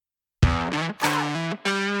Good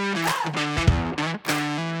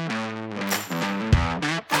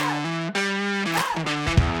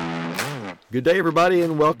day, everybody,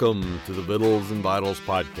 and welcome to the Vittles and Vitals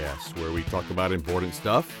podcast, where we talk about important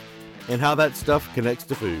stuff and how that stuff connects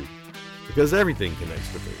to food, because everything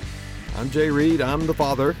connects to food. I'm Jay Reed, I'm the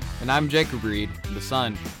father. And I'm Jacob Reed, the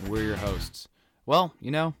son. We're your hosts. Well,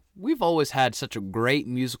 you know, we've always had such a great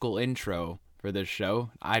musical intro for this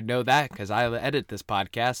show. I know that because I edit this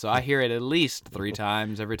podcast, so I hear it at least 3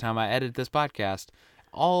 times every time I edit this podcast.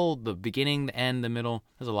 All the beginning, the end, the middle,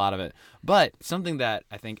 there's a lot of it. But something that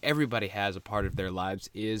I think everybody has a part of their lives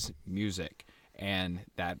is music. And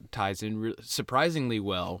that ties in surprisingly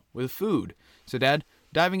well with food. So, Dad,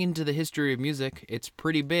 diving into the history of music, it's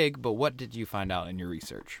pretty big, but what did you find out in your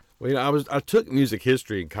research? Well, you know, I took music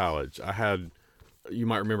history in college. You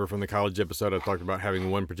might remember from the college episode, I talked about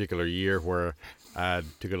having one particular year where I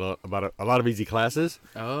took a lot of easy classes.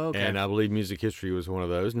 Oh, okay. And I believe music history was one of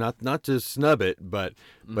those. Not to snub it, but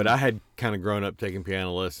I had kind of grown up taking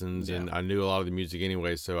piano lessons, and I knew a lot of the music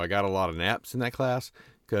anyway, so I got a lot of naps in that class,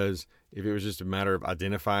 because if it was just a matter of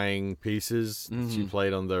identifying pieces that you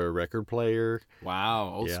played on the record player.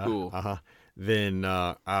 Wow, old school. Then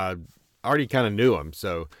I already kind of knew them.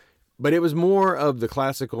 So, but it was more of the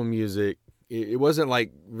classical music. It wasn't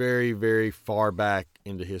like very, very far back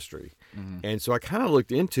into history. And so I kind of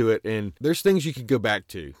looked into it, and there's things you can go back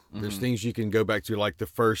to. There's things you can go back to, like the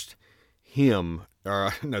first hymn,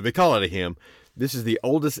 or no, they call it a hymn. This is the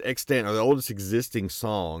oldest extant, or the oldest existing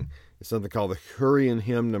song. It's something called the Hurrian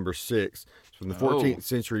Hymn number 6. It's from the 14th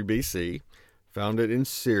century BC. Found it in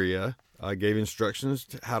Syria. Gave instructions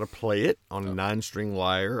to how to play it on a 9-string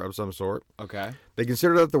lyre of some sort. Okay. They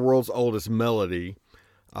consider that the world's oldest melody.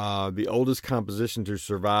 The oldest composition to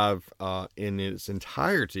survive in its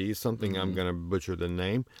entirety is something I'm going to butcher the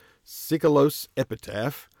name, Sikolos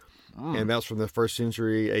Epitaph, and that's from the 1st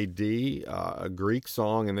century A.D., a Greek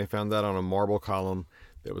song, and they found that on a marble column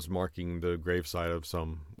that was marking the gravesite of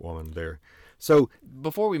some woman there. So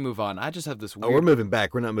before we move on, I just have this weird... Oh, we're moving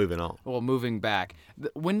back. We're not moving on. Well, moving back.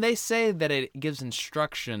 When they say that it gives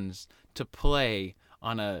instructions to play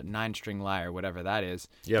on a 9-string lyre, whatever that is.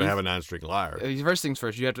 You gotta have a 9-string lyre. First things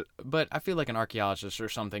first, you have to. But I feel like an archaeologist or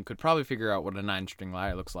something could probably figure out what a 9-string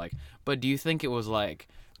lyre looks like. But do you think it was like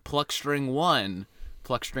pluck string 1,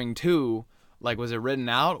 pluck string 2? Like, was it written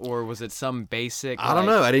out, or was it some basic? I don't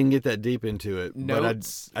know. I didn't get that deep into it.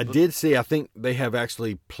 Notes? But I did see. I think they have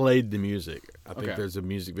actually played the music. I think there's a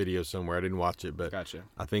music video somewhere. I didn't watch it, but Gotcha.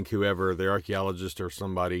 I think whoever, the archaeologist or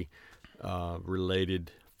somebody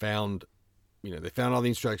related, found. You know, they found all the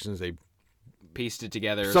instructions. They pieced it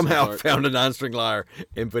together. Somehow found a 9-string lyre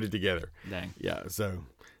and put it together. Dang. Yeah. So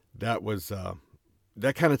that was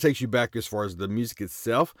that kind of takes you back as far as the music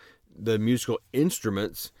itself, the musical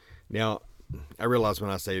instruments. Now, I realize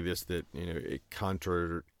when I say this that it can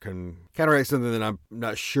counteract something that I'm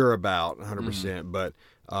not sure about 100%. But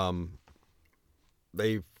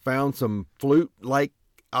they found some flute-like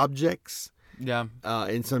objects. Yeah.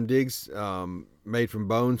 In some digs made from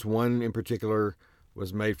bones. One in particular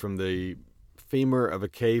was made from the femur of a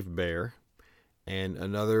cave bear, and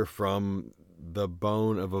another from the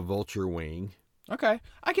bone of a vulture wing. Okay.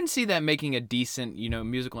 I can see that making a decent,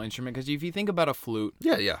 musical instrument, because if you think about a flute.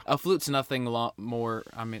 Yeah. A flute's nothing more,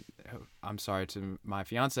 I'm sorry to my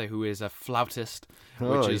fiance who is a flautist.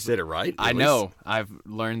 Oh, you said it right. I know. I've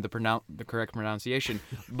learned the correct pronunciation,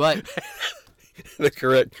 but... The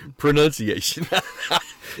correct pronunciation.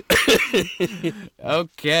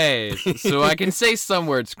 Okay, so I can say some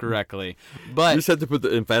words correctly, but you just have to put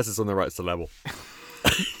the emphasis on the right syllable.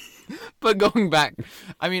 But going back,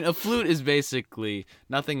 a flute is basically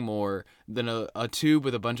nothing more than a tube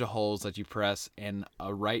with a bunch of holes that you press in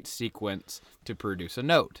a right sequence to produce a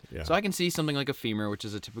note. Yeah. So I can see something like a femur, which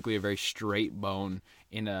is typically a very straight bone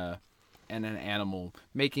in an animal,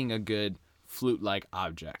 making a good flute-like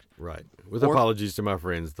object. Right. With apologies to my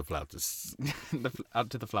friends, the flautists. Out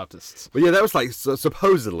to the flautists. But yeah, that was like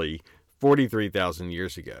supposedly 43,000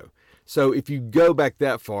 years ago. So if you go back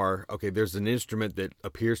that far, okay, there's an instrument that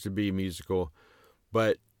appears to be musical,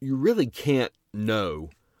 but you really can't know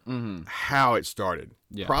how it started.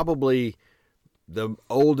 Yeah. Probably the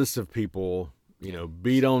oldest of people,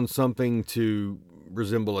 beat on something to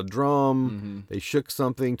resemble a drum. They shook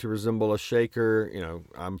something to resemble a shaker.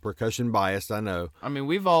 I'm percussion biased, I know.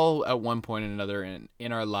 We've all at one point or another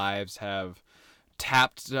in our lives have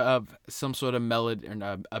tapped some sort of melody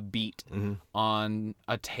or a beat on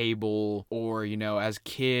a table, or as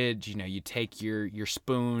kids, you take your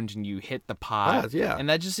spoons and you hit the pot. Yeah. And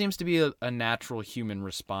that just seems to be a natural human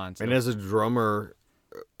response. And as a drummer,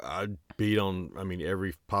 I beat on, I mean,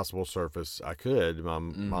 every possible surface I could. My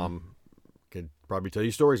mom could probably tell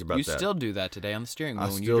you stories about You that. still do that today on the steering wheel I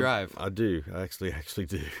when still, you drive. I do. I actually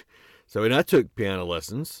do. So, and I took piano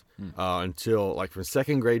lessons until like from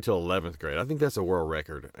 2nd grade till 11th grade. I think that's a world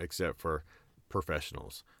record, except for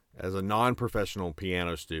professionals. As a non-professional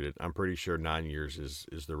piano student, I'm pretty sure 9 years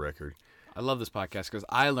is the record. I love this podcast because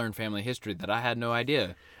I learned family history that I had no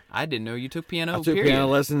idea. I didn't know you took piano. I took period. piano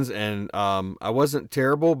lessons, and I wasn't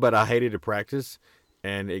terrible, but I hated to practice.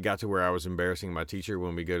 And it got to where I was embarrassing my teacher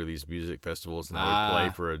when we go to these music festivals and I would play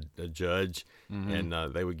for a judge, and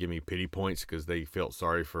they would give me pity points because they felt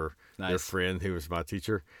sorry for their friend who was my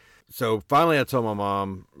teacher. So finally I told my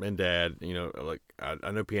mom and dad, like,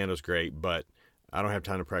 I know piano's great, but I don't have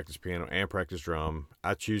time to practice piano and practice drum.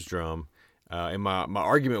 I choose drum. And my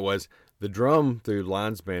argument was the drum through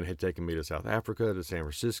Lions Band had taken me to South Africa, to San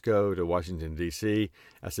Francisco, to Washington, D.C.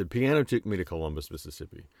 I said piano took me to Columbus,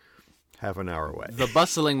 Mississippi. Half an hour away. The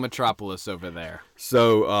bustling metropolis over there.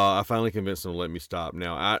 So I finally convinced them to let me stop.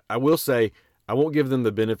 Now, I will say, I won't give them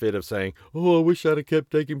the benefit of saying, oh, I wish I'd have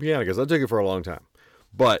kept taking piano, because I took it for a long time.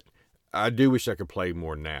 But I do wish I could play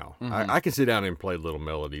more now. I can sit down and play little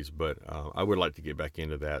melodies, but I would like to get back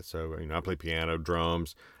into that. So, I play piano,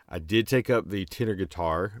 drums. I did take up the tenor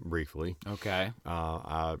guitar briefly. Okay.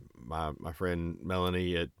 My friend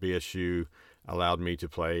Melanie at BSU allowed me to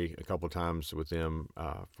play a couple times with them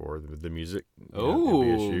for the music at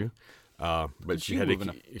BSU. But she had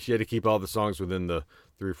to keep all the songs within the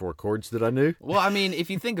 3 or 4 chords that I knew. Well, I mean,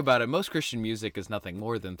 if you think about it, most Christian music is nothing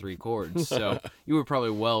more than 3 chords. So you were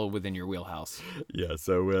probably well within your wheelhouse. Yeah,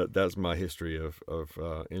 so that's my history of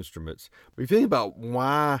instruments. But if you think about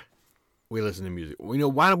why we listen to music,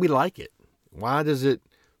 why do we like it? Why does it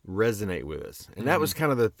resonate with us? And that was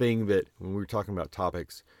kind of the thing that when we were talking about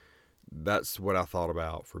topics, that's what I thought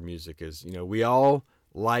about for music is, we all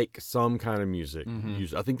like some kind of music.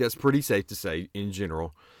 I think that's pretty safe to say in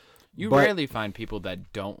general. You rarely find people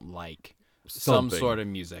that don't like some sort of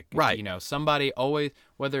music. Right. Somebody always,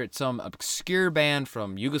 whether it's some obscure band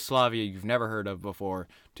from Yugoslavia you've never heard of before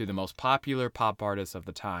to the most popular pop artists of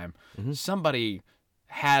the time, somebody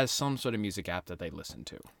has some sort of music app that they listen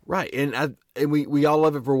to. Right. And we all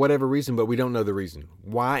love it for whatever reason, but we don't know the reason.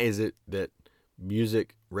 Why is it that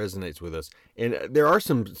music resonates with us? And there are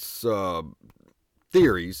some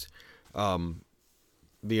theories.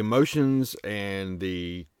 The emotions and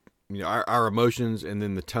the our emotions, and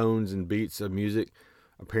then the tones and beats of music,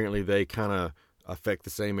 apparently they kind of affect the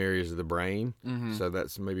same areas of the brain. So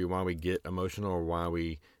that's maybe why we get emotional, or why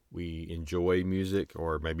we enjoy music,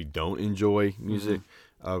 or maybe don't enjoy music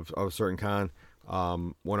of a certain kind.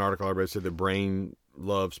 One article I read said the brain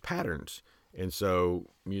loves patterns, and so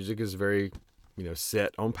music is very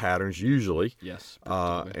set on patterns usually. Yes.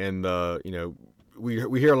 And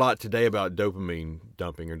we hear a lot today about dopamine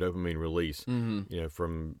dumping or dopamine release.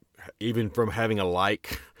 From having a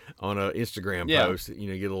like on an Instagram post, get a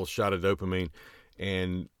little shot of dopamine.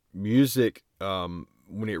 And music,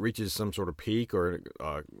 when it reaches some sort of peak or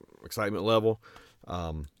excitement level,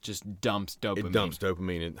 just dumps dopamine. It dumps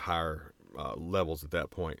dopamine at higher levels at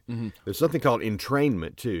that point. There's something called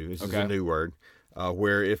entrainment too. This is a new word.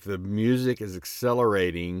 Where if the music is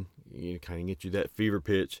accelerating, kind of get you that fever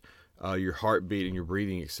pitch, your heartbeat and your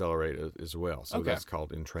breathing accelerate as well. So that's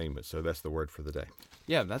called entrainment. So that's the word for the day.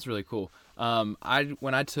 Yeah, that's really cool. I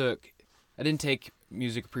didn't take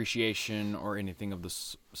music appreciation or anything of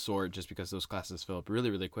the sort, just because those classes fill up really,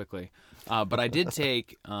 really quickly. But I did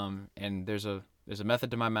take, and there's a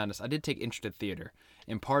method to my madness. I did take Intro to Theater,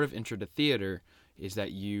 and part of Intro to Theater is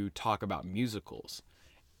that you talk about musicals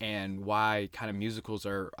and why kind of musicals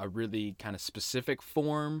are a really kind of specific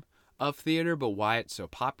form of theater, but why it's so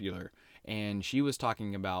popular. And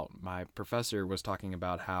my professor was talking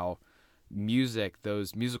about how music,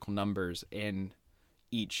 those musical numbers in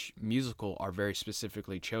each musical are very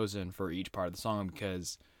specifically chosen for each part of the song,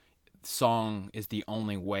 because song is the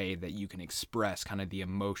only way that you can express kind of the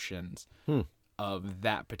emotions of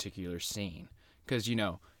that particular scene. Because,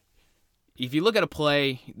 if you look at a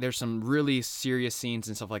play, there's some really serious scenes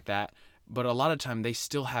and stuff like that, but a lot of time they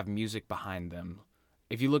still have music behind them.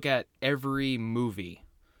 If you look at every movie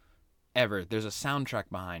ever, there's a soundtrack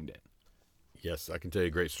behind it. Yes, I can tell you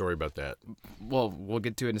a great story about that. Well, we'll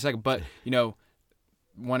get to it in a second, but,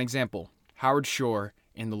 one example, Howard Shore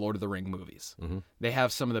in the Lord of the Ring movies. They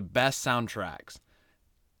have some of the best soundtracks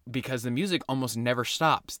because the music almost never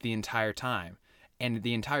stops the entire time. And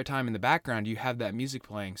the entire time in the background, you have that music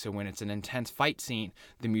playing. So when it's an intense fight scene,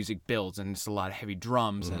 the music builds, and it's a lot of heavy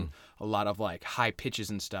drums and a lot of like high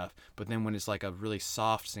pitches and stuff. But then when it's like a really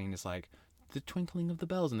soft scene, it's like the twinkling of the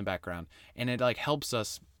bells in the background, and it like helps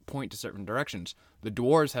us point to certain directions. The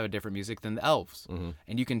dwarves have a different music than the elves,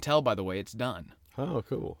 and you can tell by the way it's done. Oh,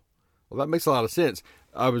 cool. Well, that makes a lot of sense.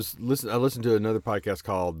 I listened to another podcast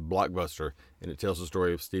called Blockbuster, and it tells the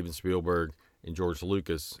story of Steven Spielberg and George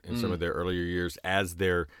Lucas in some of their earlier years as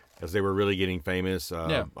they were really getting famous.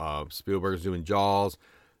 Spielberg was doing Jaws,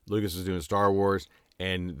 Lucas was doing Star Wars,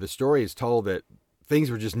 and the story is told that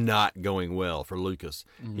things were just not going well for Lucas.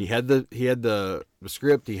 He had the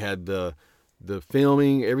script, he had the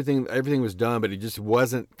filming, everything was done, but it just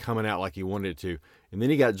wasn't coming out like he wanted it to. And then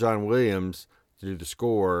he got John Williams to do the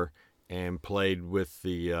score and played with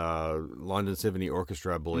the London Symphony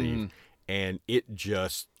Orchestra, I believe, and it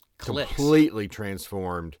just completely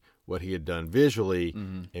transformed what he had done visually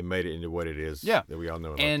and made it into what it is that we all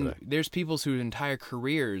know about and today. There's people whose entire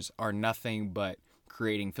careers are nothing but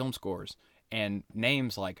creating film scores, and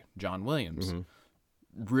names like John Williams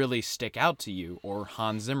really stick out to you, or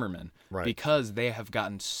Hans Zimmerman, because they have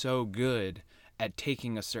gotten so good at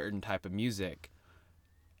taking a certain type of music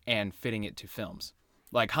and fitting it to films.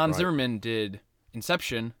 Like Hans Zimmerman did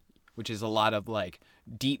Inception, which is a lot of like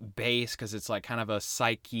deep bass because it's like kind of a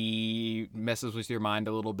psyche, messes with your mind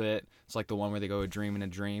a little bit. It's like the one where they go a dream in a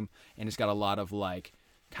dream, and it's got a lot of like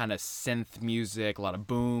kind of synth music, a lot of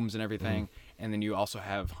booms and everything. And then you also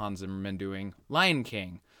have Hans Zimmerman doing Lion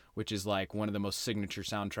King, which is like one of the most signature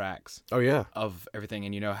soundtracks of everything,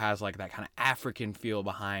 and has like that kind of African feel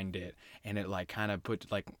behind it, and it like kind of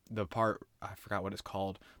put like the part, I forgot what it's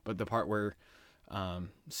called, but the part where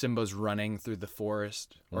Simba's running through the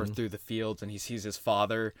forest or through the fields, and he sees his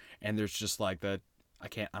father, and there's just like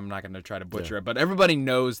I'm not going to try to butcher it, but everybody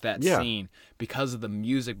knows that scene because of the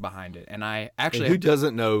music behind it. And I actually... And who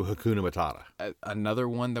doesn't know Hakuna Matata? Another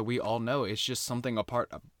one that we all know. It's just something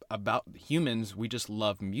about humans. We just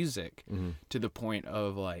love music to the point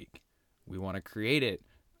of like, we want to create it.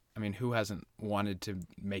 I mean, who hasn't wanted to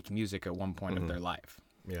make music at one point of their life?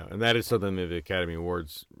 Yeah, and that is something that the Academy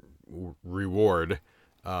Awards reward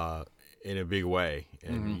in a big way.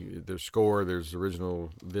 And there's score, there's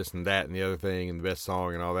original this and that and the other thing, and the best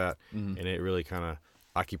song and all that. And it really kind of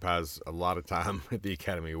occupies a lot of time at the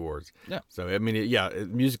Academy Awards. Yeah. So, I mean,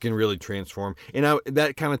 music can really transform. And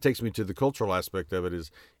that kind of takes me to the cultural aspect of it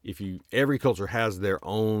is every culture has their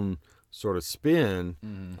own sort of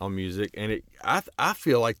spin on music. And I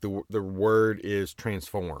feel like the word is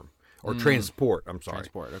transform or transport. I'm sorry.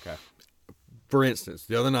 Transport, okay. For instance,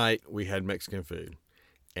 the other night we had Mexican food.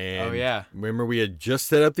 And oh, remember we had just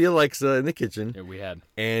set up the Alexa in the kitchen. Yeah, we had.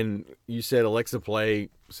 And you said, Alexa, play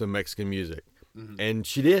some Mexican music. And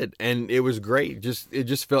she did. And it was great. It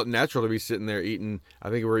just felt natural to be sitting there eating. I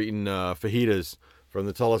think we were eating fajitas from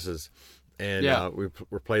the Tullises. And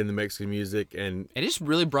we're playing the Mexican music. And it just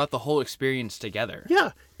really brought the whole experience together.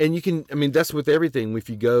 Yeah. And that's with everything. If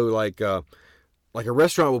you go like a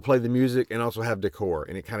restaurant will play the music and also have decor,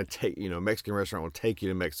 and it kind of a Mexican restaurant will take you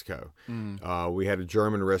to Mexico. We had a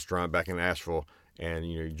German restaurant back in Asheville,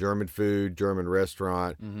 and German food, German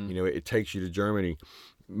restaurant. It takes you to Germany.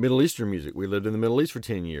 Middle Eastern music. We lived in the Middle East for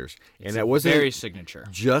 10 years, and that wasn't very signature.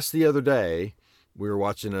 Just the other day, we were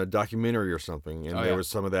watching a documentary or something, and there was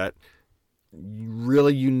some of that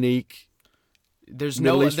really unique.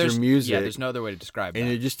 Middle Eastern music. Yeah, there's no other way to describe it. And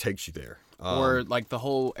it just takes you there. Or like the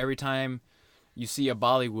whole every time you see a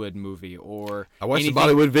Bollywood movie or I watched a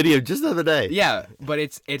Bollywood video just the other day. Yeah, but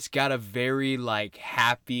it's got a very like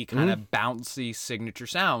happy kind of bouncy signature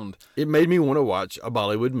sound. It made me want to watch a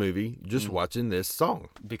Bollywood movie just watching this song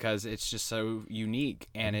because it's just so unique,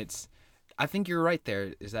 and I think you're right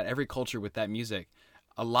there is that every culture with that music,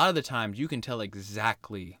 a lot of the times you can tell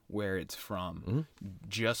exactly where it's from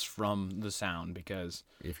just from the sound, because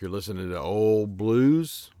if you're listening to old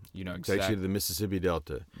blues, exactly. Takes you to the Mississippi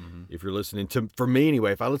Delta. If you're listening to, for me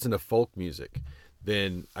anyway, if I listen to folk music,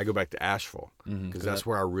 then I go back to Asheville because that's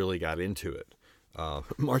where I really got into it.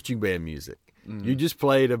 Marching band music. You just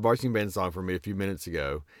played a marching band song for me a few minutes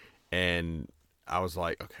ago, and I was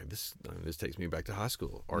like, okay, this takes me back to high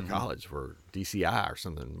school or college for DCI or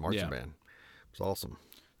something, marching band. It's awesome.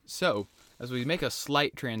 So, as we make a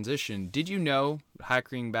slight transition, did you know,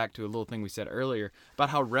 harking back to a little thing we said earlier, about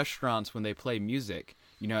how restaurants, when they play music,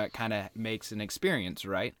 it kind of makes an experience,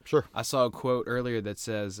 right? Sure. I saw a quote earlier that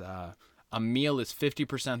says, a meal is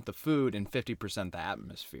 50% the food and 50% the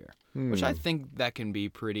atmosphere, which I think that can be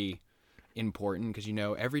pretty important because,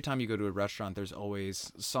 every time you go to a restaurant, there's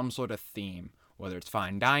always some sort of theme, whether it's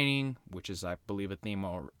fine dining, which is, I believe, a theme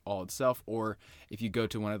all itself, or if you go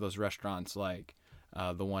to one of those restaurants like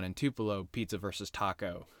the one in Tupelo, Pizza versus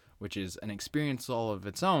Taco, which is an experience all of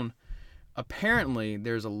its own. Apparently,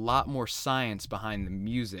 there's a lot more science behind the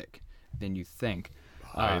music than you think.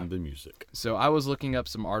 Behind the music. So I was looking up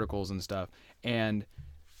some articles and stuff, and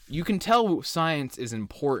you can tell science is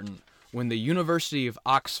important when the University of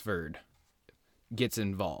Oxford gets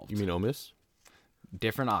involved. You mean Ole Miss?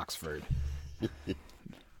 Different Oxford.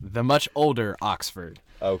 The much older Oxford.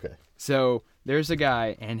 Okay. So there's a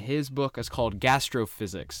guy, and his book is called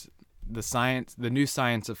Gastrophysics, the new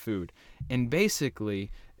science of food. And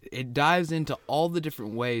basically, it dives into all the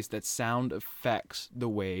different ways that sound affects the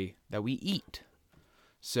way that we eat.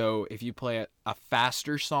 So if you play a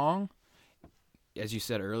faster song, as you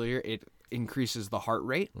said earlier, it increases the heart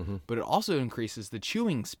rate, but it also increases the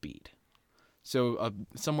chewing speed. So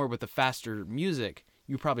somewhere with the faster music,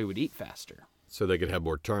 you probably would eat faster. So they could have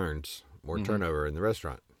more turns, more turnover in the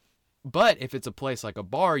restaurant. But if it's a place like a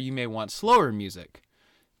bar, you may want slower music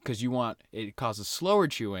because it causes slower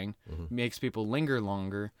chewing, makes people linger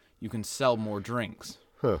longer. You can sell more drinks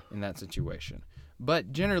in that situation.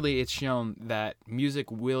 But generally, it's shown that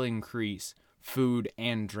music will increase food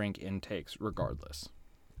and drink intakes regardless.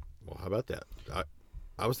 Well, how about that?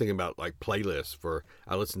 I was thinking about like playlists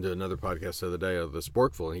I listened to another podcast the other day of the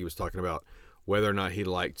Sporkful, and he was talking about whether or not he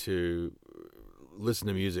liked to listen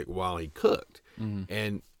to music while he cooked.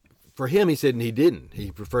 And for him, he said he didn't.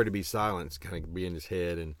 He preferred to be silent, kind of be in his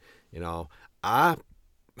head and all. I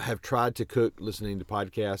have tried to cook listening to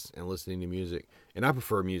podcasts and listening to music, and I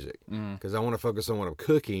prefer music because I want to focus on what I'm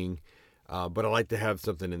cooking, but I like to have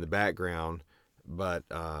something in the background. But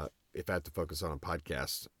if I have to focus on a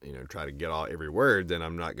podcast, try to get every word, then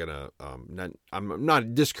I'm not gonna. I'm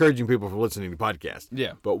not discouraging people from listening to podcasts.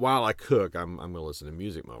 Yeah. But while I cook, I'm gonna listen to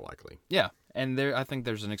music more likely. Yeah, and I think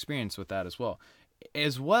there's an experience with that as well.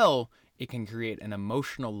 As well, it can create an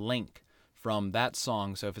emotional link from that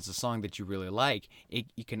song. So if it's a song that you really like,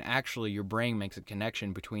 your brain makes a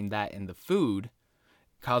connection between that and the food,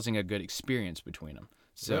 causing a good experience between them.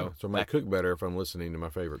 So I might cook better if I'm listening to my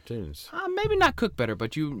favorite tunes. Maybe not cook better,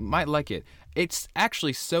 but you might like it. It's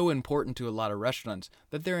actually so important to a lot of restaurants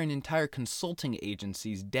that there are entire consulting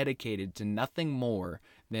agencies dedicated to nothing more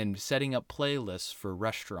than setting up playlists for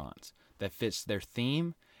restaurants that fits their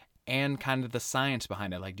theme and kind of the science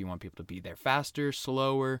behind it. Like, do you want people to be there faster,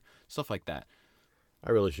 slower, stuff like that.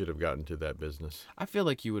 I really should have gotten to that business. I feel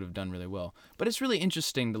like you would have done really well. But it's really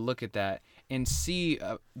interesting to look at that and see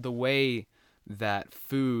the way that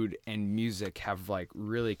food and music have like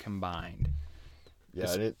really combined.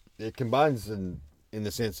 Yeah, and it combines in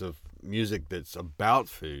the sense of music that's about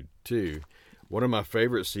food too. One of my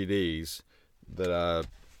favorite CDs that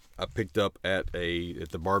I picked up at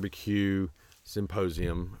the barbecue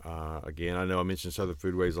symposium. Again, I know I mentioned Southern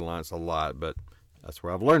Foodways Alliance a lot, but that's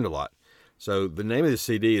where I've learned a lot. So the name of the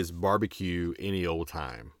CD is Barbecue Any Old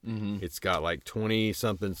Time. It's got like 20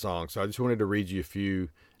 something songs. So I just wanted to read you a few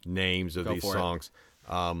names of these songs.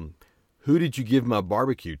 Who Did You Give My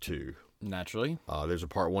Barbecue To? Naturally. There's a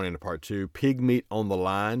part 1 and a part 2. Pig Meat on the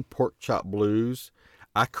Line, Pork Chop Blues,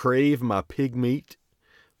 I Crave My Pig Meat,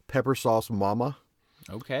 Pepper Sauce Mama.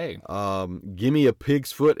 Okay. Gimme a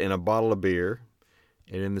Pig's Foot and a Bottle of Beer.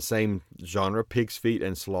 And in the same genre, Pig's Feet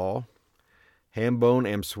and Slaw. Ham Bone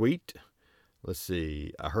Am Sweet. Let's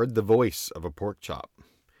see. I Heard the Voice of a Pork Chop.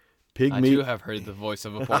 Pig meat. I do have heard the voice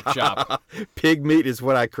of a pork chop. Pig meat is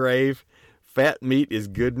what I crave. Fat meat is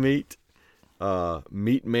good meat.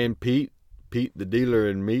 Meat Man Pete the dealer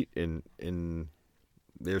in meat, and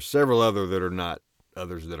there's several others that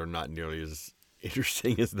are not nearly as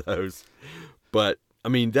interesting as those. But I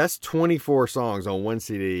mean, that's 24 songs on one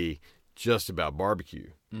CD just about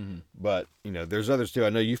barbecue. But there's others too. I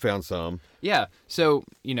know you found some. Yeah. So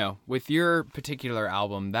with your particular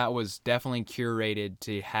album, that was definitely curated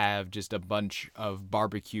to have just a bunch of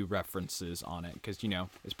barbecue references on it because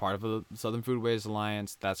it's part of the Southern Foodways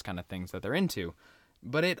Alliance. That's kind of things that they're into.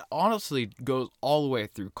 But it honestly goes all the way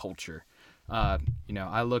through culture. I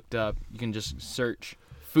looked up. You can just search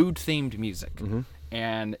food themed music,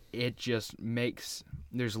 and it just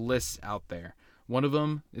there's lists out there. One of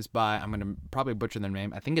them is by, I'm going to probably butcher their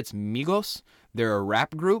name, I think it's Migos. They're a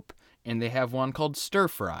rap group, and they have one called Stir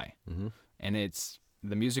Fry. And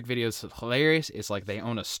the music video is hilarious. It's like they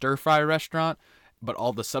own a stir fry restaurant, but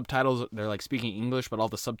all the subtitles, they're like speaking English, but all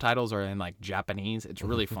the subtitles are in like Japanese. It's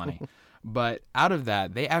really funny. But out of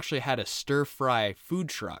that, they actually had a stir fry food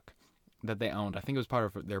truck that they owned. I think it was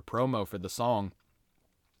part of their promo for the song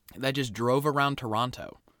that just drove around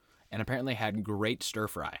Toronto and apparently had great stir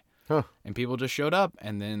fry. Huh. And people just showed up,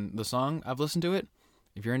 and then the song, I've listened to it.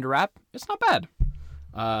 If you're into rap, it's not bad.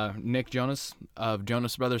 Nick Jonas of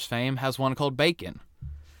Jonas Brothers fame has one called Bacon.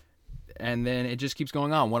 And then it just keeps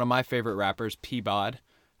going on. One of my favorite rappers, P-Bod,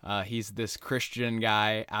 He's this Christian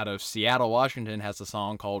guy out of Seattle, Washington, has a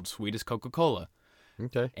song called Sweet as Coca-Cola.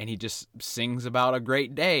 Okay. And he just sings about a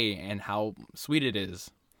great day and how sweet it is,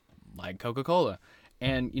 like Coca-Cola.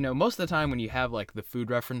 And, most of the time when you have, like, the food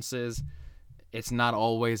references, it's not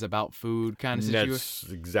always about food kind of situation.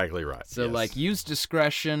 That's exactly right. So, yes. like, use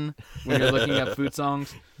discretion when you're looking up food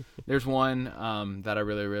songs. There's one that I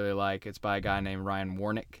really, really like. It's by a guy named Ryan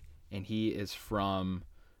Warnick, and he is from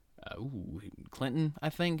Clinton, I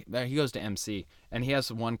think. He goes to MC, and he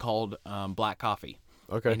has one called Black Coffee.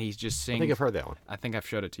 Okay. And he's just singing. I think I've heard that one. I think I've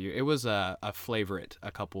showed it to you. It was a favorite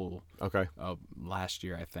a couple Okay. last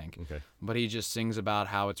year, I think. Okay. But he just sings about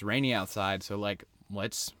how it's rainy outside, so like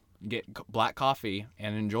let's get black coffee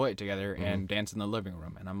and enjoy it together and dance in the living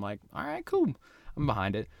room. And I'm like, all right, cool. I'm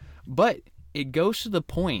behind it. But it goes to the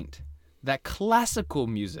point that classical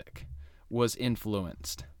music was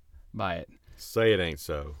influenced by it. Say it ain't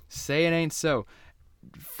so. Say it ain't so.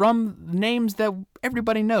 From names that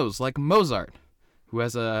everybody knows, like Mozart, who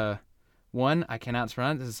has one I cannot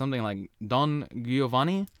pronounce. This is something like Don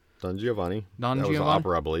Giovanni. Don Giovanni. Don that Giovanni. was an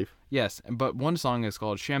opera, I believe. Yes, but one song is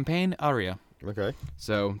called Champagne Aria. Okay.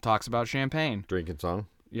 So talks about champagne. Drinking song.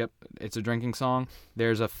 Yep, it's a drinking song.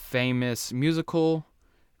 There's a famous musical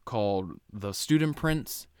called The Student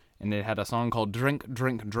Prince, and it had a song called Drink,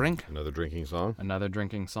 Drink, Drink. Another drinking song. Another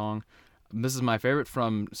drinking song. This is my favorite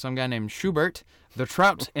from some guy named Schubert, The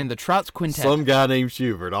Trout and the Trouts Quintet. Some guy named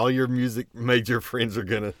Schubert. All your music major friends are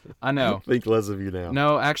gonna I know. think less of you now.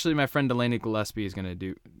 No, actually, my friend Delaney Gillespie is gonna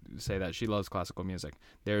say that she loves classical music.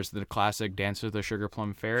 There's the classic Dance of the Sugar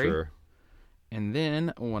Plum Fairy, Sure. and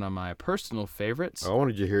then one of my personal favorites. I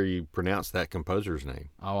wanted to hear you pronounce that composer's name.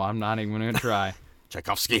 Oh, I'm not even gonna try.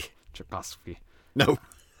 Tchaikovsky. Tchaikovsky. No.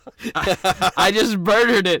 I just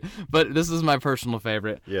murdered it, but this is my personal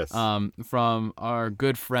favorite. Yes. From our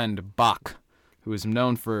good friend Bach, who is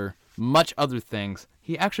known for much other things.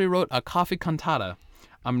 He actually wrote a coffee cantata.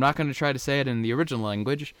 I'm not going to try to say it in the original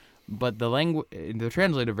language, but the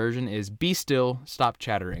translated version is "Be still, stop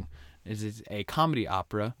chattering." It is a comedy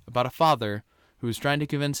opera about a father who is trying to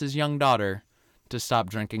convince his young daughter to stop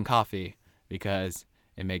drinking coffee because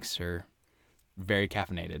it makes her very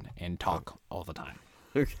caffeinated and talk all the time.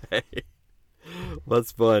 Okay.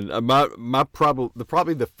 That's fun.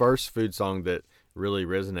 Probably the first food song that really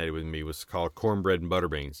resonated with me was called Cornbread and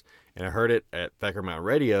Butterbeans. And I heard it at Thacker Mountain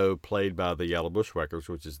Radio, played by the Yellow Bushwhackers,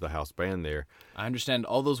 which is the house band there. I understand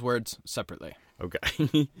all those words separately.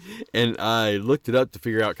 Okay. And I looked it up to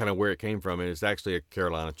figure out kind of where it came from, and it's actually a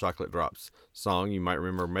Carolina Chocolate Drops song. You might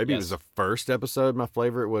remember, maybe It was the first episode. My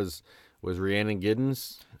favorite was Rhiannon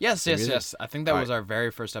Giddens. Yes. I think that was our very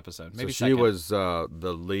first episode. Maybe so she was the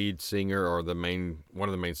lead singer or one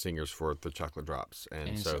of the main singers for the Chocolate Drops,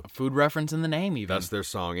 and so a food reference in the name even. That's their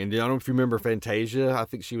song. And I don't know if you remember Fantasia. I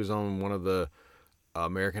think she was on one of the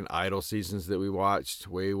American Idol seasons that we watched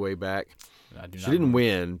way back. She didn't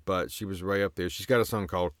win, but she was way up there. She's got a song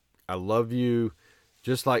called "I Love You."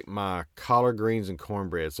 Just like my collard greens and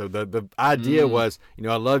cornbread. So the idea was,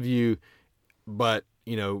 I love you, but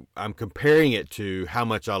I'm comparing it to how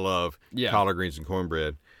much I love collard greens and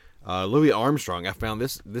cornbread. Louis Armstrong, I found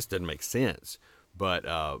this doesn't make sense, but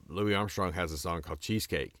Louis Armstrong has a song called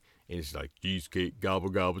Cheesecake, and it's like cheesecake, gobble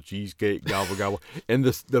gobble, cheesecake, gobble gobble. And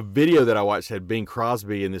the video that I watched had Bing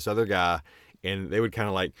Crosby and this other guy, and they would kind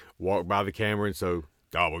of like walk by the camera and so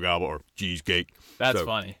gobble gobble or cheesecake. That's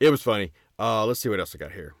funny. It was funny. Let's see what else I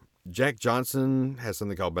got here. Jack Johnson has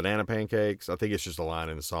something called Banana Pancakes. I think it's just a line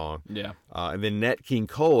in the song. Yeah. And then Nat King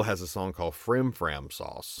Cole has a song called Frim Fram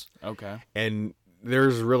Sauce. Okay. And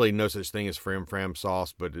there's really no such thing as Frim Fram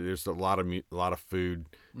Sauce, but there's a lot of food.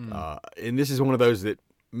 And this is one of those that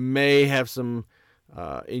may have some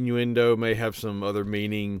innuendo, may have some other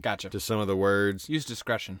meaning to some of the words. Use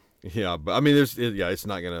discretion. Yeah, but I mean, it's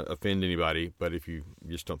not going to offend anybody, but if you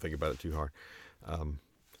just don't think about it too hard.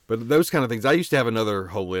 But those kind of things. I used to have another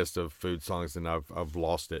whole list of food songs, and I've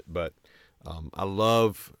lost it. But I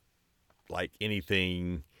love like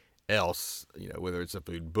anything else, whether it's a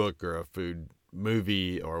food book or a food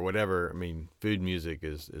movie or whatever. I mean, food music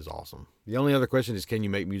is awesome. The only other question is, can you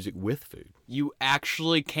make music with food? You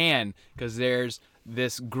actually can, because there's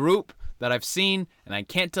this group that I've seen, and I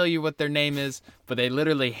can't tell you what their name is, but they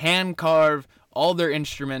literally hand carve all their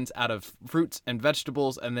instruments out of fruits and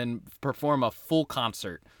vegetables and then perform a full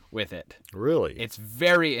concert with it. Really? It's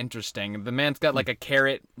very interesting. The man's got like a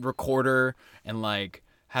carrot recorder and like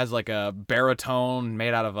has like a baritone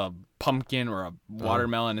made out of a pumpkin or a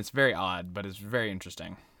watermelon. It's very odd, but it's very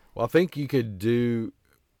interesting. Well, I think you could do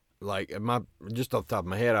like just off the top of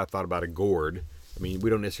my head, I thought about a gourd. I mean, we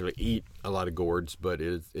don't necessarily eat a lot of gourds, but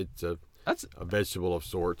it's a That's a vegetable of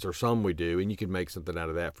sorts, or some we do, and you can make something out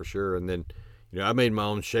of that for sure. And then, I made my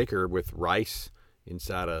own shaker with rice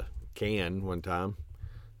inside a can one time.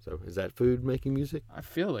 So is that food making music? I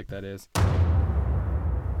feel like that is.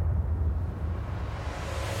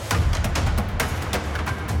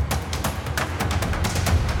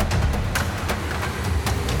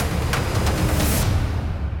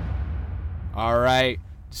 All right.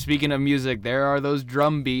 Speaking of music, there are those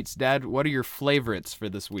drum beats. Dad, what are your favorites for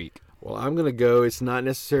this week? Well, I'm going to go. It's not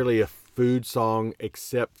necessarily a food song,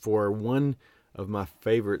 except for one of my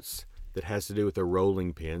favorites that has to do with a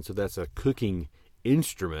rolling pin. So that's a cooking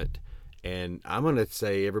instrument. And I'm going to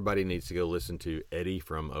say everybody needs to go listen to Eddie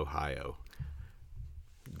from Ohio.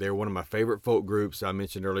 They're one of my favorite folk groups. I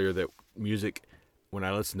mentioned earlier that music, when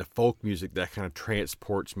I listen to folk music, that kind of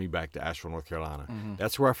transports me back to Asheville, North Carolina. Mm-hmm.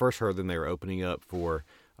 That's where I first heard them. They were opening up for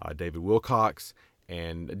David Wilcox.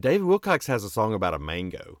 And David Wilcox has a song about a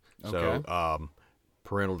mango. Okay. So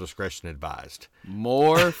parental discretion advised.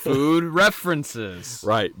 More food references.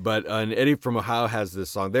 Right. But and Eddie from Ohio has this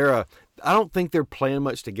song. I don't think they're playing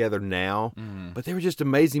much together now, but they were just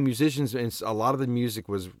amazing musicians. And a lot of the music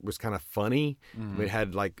was kind of funny. It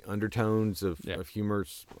had like undertones of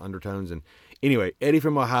humorous undertones. And anyway, Eddie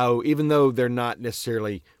from Ohio, even though they're not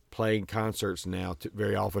necessarily playing concerts now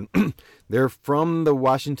very often, they're from the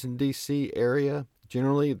Washington, D.C. area.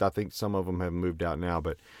 Generally, I think some of them have moved out now,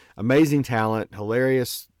 but amazing talent,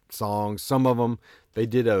 hilarious songs. Some of them, they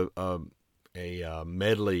did a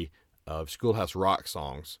medley of Schoolhouse Rock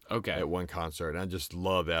songs at one concert, and I just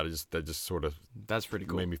love that. That just sort of that's pretty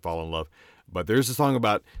cool. Made me fall in love. But there's a song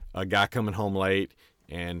about a guy coming home late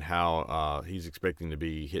and how he's expecting to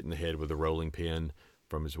be hit in the head with a rolling pin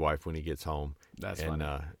from his wife when he gets home. That's funny.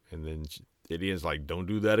 And then Eddie's like, "Don't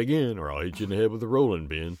do that again, or I'll hit you in the head with a rolling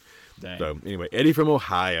pin." Dang. So anyway, Eddie from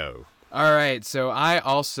Ohio. All right, so I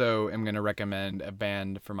also am going to recommend a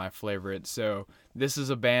band for my favorite. So this is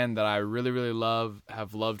a band that I really, really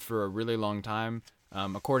have loved for a really long time.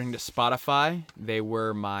 According to Spotify, they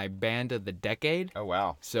were my band of the decade. Oh,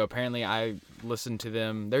 wow. So apparently I listen to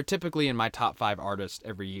them. They're typically in my top 5 artists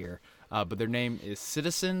every year. But their name is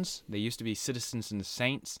Citizens. They used to be Citizens and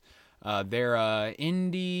Saints. They're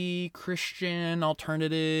indie, Christian,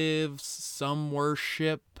 alternative, some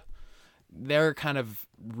worship. They're kind of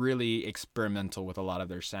really experimental with a lot of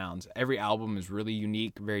their sounds. Every album is really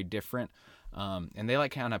unique, very different. And they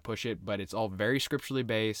kind of push it, but it's all very scripturally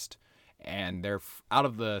based. And they're out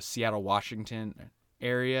of the Seattle, Washington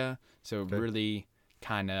area. So really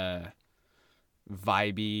kind of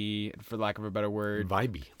vibey, for lack of a better word.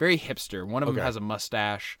 Vibey. Very hipster. One of them has a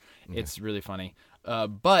mustache. Okay. It's really funny.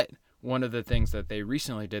 But one of the things that they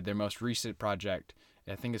recently did, their most recent project,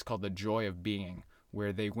 I think it's called The Joy of Being,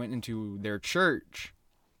 where they went into their church.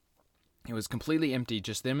 It was completely empty,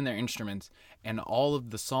 just them and their instruments, and all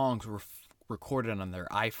of the songs were recorded on their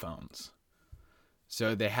iPhones.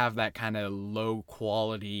 So they have that kind of low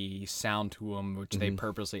quality sound to them, which they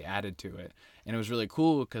purposely added to it. And it was really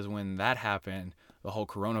cool because when that happened, the whole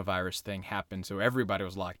coronavirus thing happened. So everybody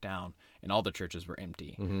was locked down and all the churches were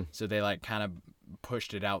empty. Mm-hmm. So they kind of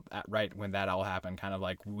pushed it out right when that all happened. Kind of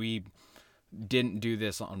like, we didn't do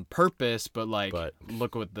this on purpose, but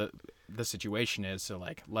look what the situation is. So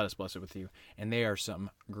let us bless it with you. And they are some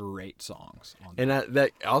great songs. And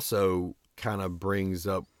that also kind of brings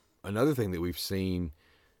up another thing that we've seen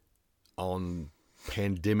on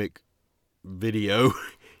pandemic video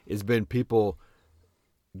has been people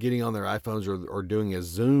getting on their iPhones or doing a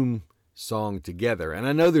Zoom song together. And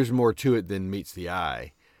I know there's more to it than meets the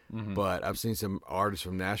eye, but I've seen some artists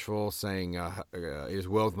from Nashville saying "It Is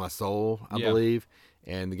Well With My Soul," I believe,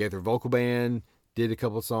 and the Gaither Vocal Band did a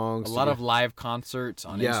couple of songs. A lot of live concerts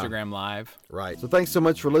on Instagram Live. Right. So thanks so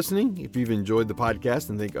much for listening. If you've enjoyed the podcast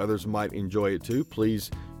and think others might enjoy it too,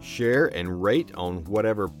 please share and rate on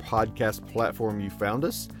whatever podcast platform you found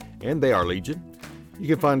us, and they are legion. You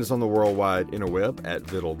can find us on the worldwide interweb at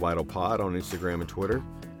Vital Vital Pod on Instagram and Twitter,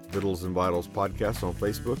 Vitals and Vitals Podcast on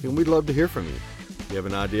Facebook, and we'd love to hear from you. If you have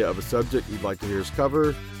an idea of a subject you'd like to hear us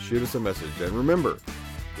cover, shoot us a message. And remember,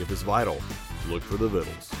 if it's vital, look for the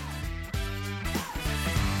Vitals.